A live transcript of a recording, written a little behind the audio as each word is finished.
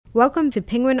Welcome to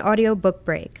Penguin Audio Book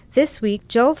Break. This week,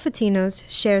 Joel Fatinos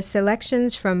shares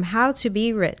selections from How to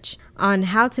Be Rich on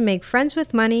how to make friends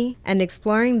with money and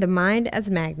exploring the mind as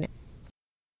a magnet.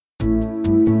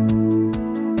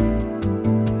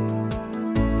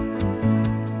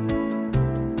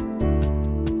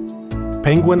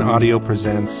 Penguin Audio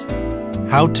presents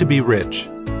How to Be Rich,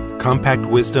 compact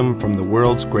wisdom from the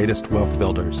world's greatest wealth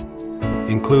builders,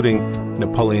 including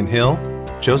Napoleon Hill,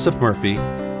 Joseph Murphy,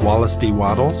 Wallace D.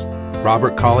 Wattles,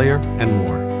 Robert Collier, and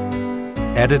more.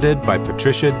 Edited by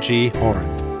Patricia G.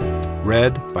 Horan.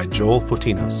 Read by Joel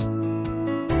Fatinos.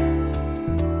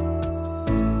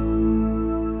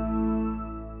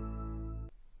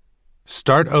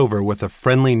 Start over with a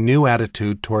friendly new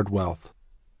attitude toward wealth.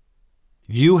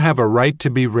 You have a right to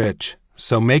be rich,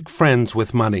 so make friends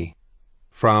with money.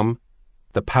 From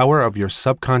The Power of Your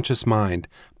Subconscious Mind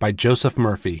by Joseph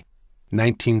Murphy,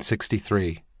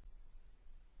 1963.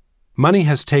 Money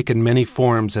has taken many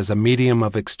forms as a medium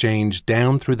of exchange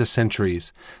down through the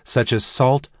centuries, such as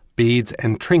salt, beads,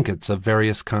 and trinkets of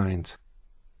various kinds.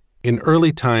 In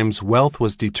early times, wealth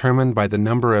was determined by the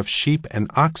number of sheep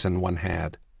and oxen one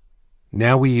had.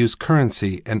 Now we use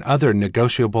currency and other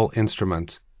negotiable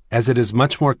instruments, as it is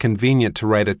much more convenient to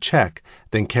write a check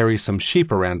than carry some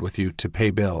sheep around with you to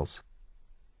pay bills.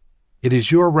 It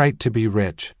is your right to be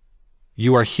rich.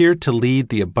 You are here to lead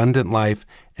the abundant life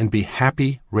and be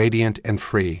happy, radiant, and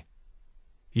free.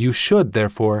 You should,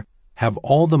 therefore, have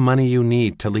all the money you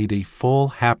need to lead a full,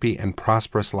 happy, and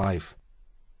prosperous life.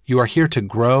 You are here to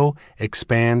grow,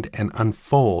 expand, and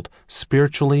unfold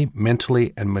spiritually,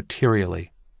 mentally, and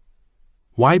materially.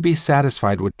 Why be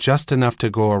satisfied with just enough to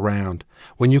go around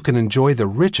when you can enjoy the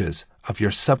riches of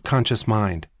your subconscious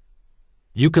mind?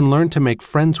 You can learn to make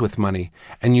friends with money,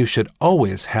 and you should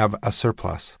always have a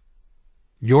surplus.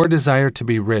 Your desire to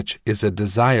be rich is a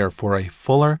desire for a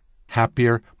fuller,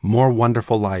 happier, more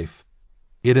wonderful life.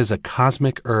 It is a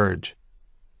cosmic urge.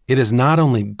 It is not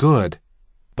only good,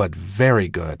 but very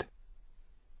good.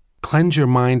 Cleanse your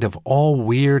mind of all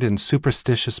weird and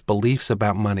superstitious beliefs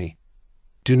about money.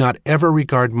 Do not ever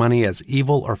regard money as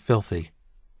evil or filthy.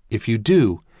 If you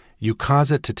do, you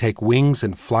cause it to take wings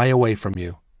and fly away from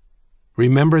you.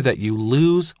 Remember that you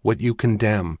lose what you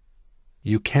condemn.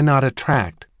 You cannot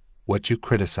attract what you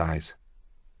criticize.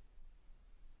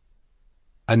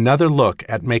 Another look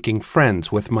at making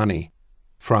friends with money.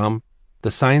 From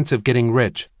The Science of Getting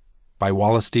Rich by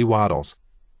Wallace D. Wattles,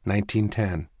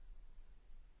 1910.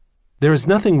 There is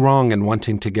nothing wrong in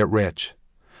wanting to get rich.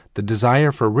 The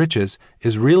desire for riches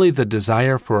is really the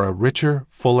desire for a richer,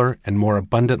 fuller, and more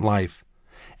abundant life,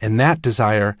 and that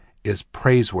desire is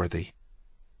praiseworthy.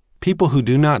 People who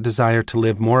do not desire to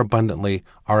live more abundantly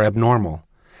are abnormal,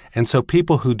 and so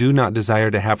people who do not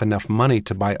desire to have enough money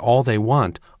to buy all they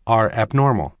want are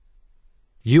abnormal.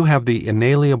 You have the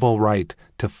inalienable right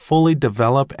to fully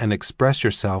develop and express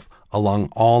yourself along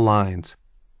all lines.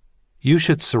 You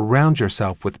should surround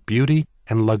yourself with beauty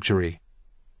and luxury.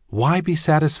 Why be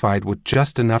satisfied with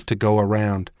just enough to go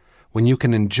around when you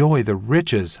can enjoy the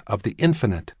riches of the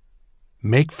infinite?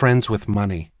 Make friends with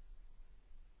money.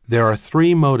 There are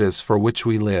three motives for which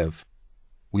we live.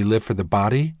 We live for the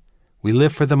body, we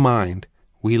live for the mind,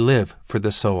 we live for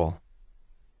the soul.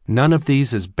 None of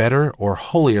these is better or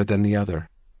holier than the other.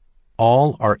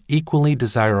 All are equally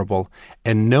desirable,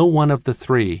 and no one of the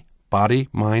three, body,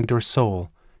 mind, or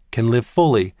soul, can live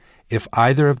fully if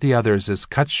either of the others is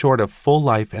cut short of full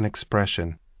life and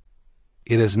expression.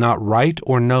 It is not right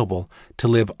or noble to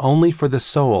live only for the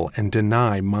soul and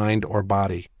deny mind or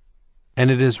body.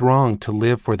 And it is wrong to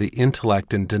live for the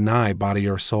intellect and deny body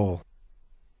or soul.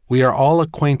 We are all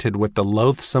acquainted with the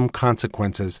loathsome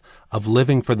consequences of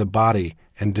living for the body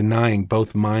and denying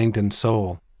both mind and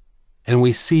soul. And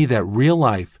we see that real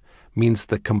life means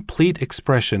the complete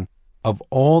expression of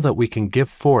all that we can give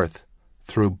forth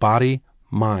through body,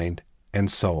 mind,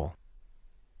 and soul.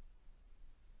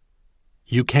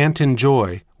 You can't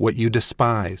enjoy what you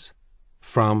despise.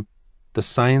 From The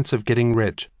Science of Getting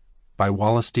Rich by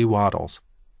Wallace D. Wattles,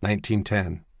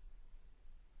 1910.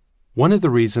 One of the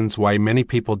reasons why many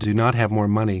people do not have more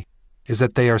money is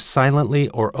that they are silently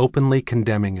or openly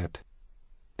condemning it.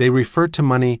 They refer to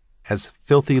money as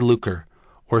filthy lucre,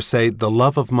 or say the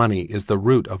love of money is the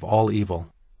root of all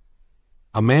evil.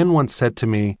 A man once said to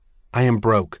me, "I am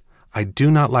broke. I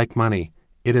do not like money.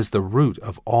 It is the root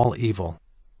of all evil."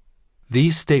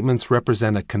 These statements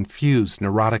represent a confused,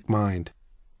 neurotic mind.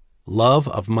 Love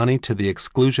of money to the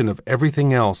exclusion of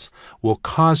everything else will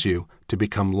cause you to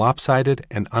become lopsided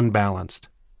and unbalanced.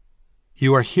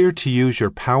 You are here to use your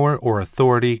power or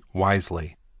authority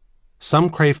wisely. Some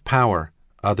crave power,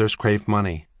 others crave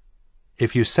money.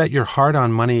 If you set your heart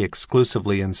on money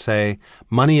exclusively and say,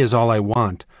 "Money is all I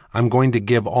want, I'm going to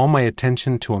give all my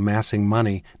attention to amassing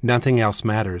money, nothing else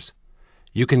matters,"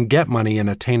 you can get money and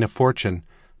attain a fortune,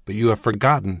 but you have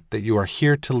forgotten that you are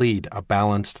here to lead a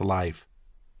balanced life.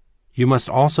 You must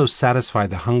also satisfy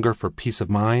the hunger for peace of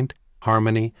mind,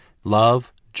 harmony,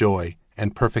 love, joy,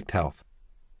 and perfect health.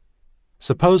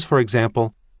 Suppose, for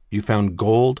example, you found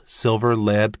gold, silver,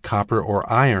 lead, copper, or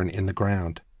iron in the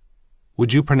ground.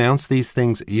 Would you pronounce these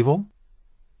things evil?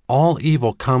 All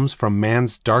evil comes from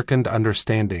man's darkened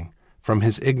understanding, from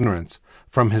his ignorance,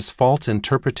 from his false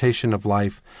interpretation of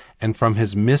life, and from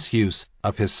his misuse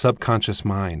of his subconscious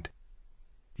mind.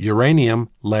 Uranium,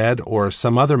 lead, or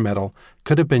some other metal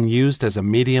could have been used as a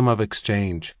medium of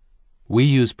exchange. We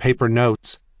use paper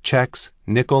notes, checks,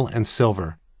 nickel, and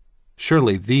silver.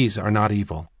 Surely these are not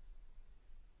evil.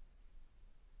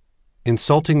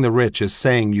 Insulting the rich is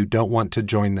saying you don't want to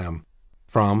join them.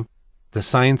 From The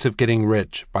Science of Getting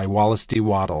Rich by Wallace D.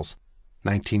 Wattles,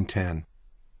 1910.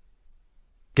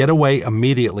 Get away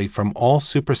immediately from all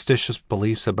superstitious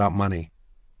beliefs about money.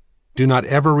 Do not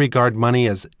ever regard money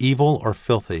as evil or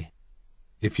filthy.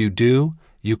 If you do,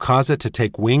 you cause it to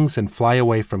take wings and fly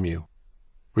away from you.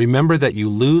 Remember that you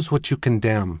lose what you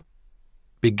condemn.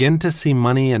 Begin to see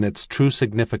money in its true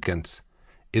significance.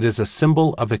 It is a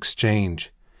symbol of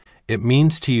exchange. It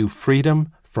means to you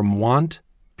freedom from want,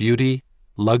 beauty,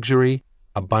 luxury,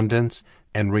 abundance,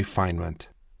 and refinement.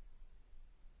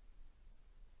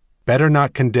 Better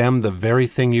not condemn the very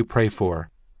thing you pray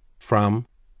for. From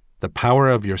The Power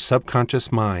of Your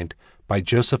Subconscious Mind by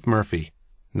Joseph Murphy,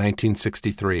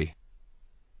 1963.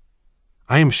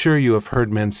 I am sure you have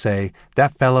heard men say,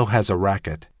 "That fellow has a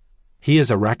racket. He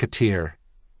is a racketeer.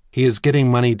 He is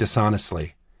getting money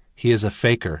dishonestly. He is a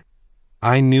faker.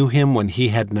 I knew him when he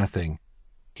had nothing.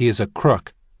 He is a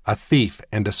crook, a thief,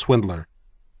 and a swindler."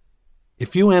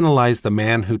 If you analyze the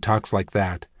man who talks like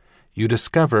that, you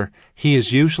discover he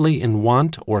is usually in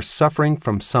want or suffering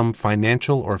from some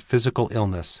financial or physical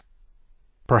illness.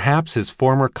 Perhaps his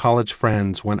former college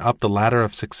friends went up the ladder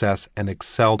of success and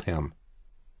excelled him.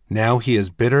 Now he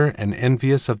is bitter and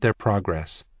envious of their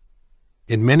progress.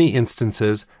 In many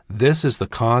instances, this is the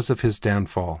cause of his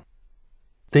downfall.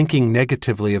 Thinking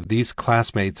negatively of these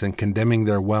classmates and condemning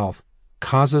their wealth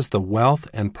causes the wealth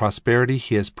and prosperity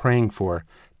he is praying for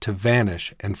to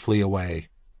vanish and flee away.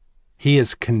 He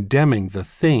is condemning the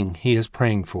thing he is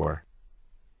praying for.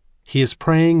 He is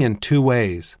praying in two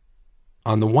ways.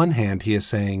 On the one hand, he is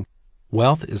saying,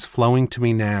 "Wealth is flowing to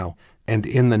me now," and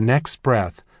in the next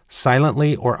breath,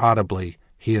 silently or audibly,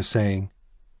 he is saying,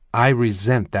 "I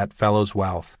resent that fellow's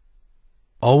wealth."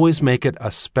 Always make it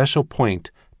a special point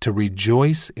to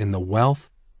rejoice in the wealth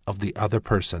of the other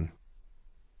person.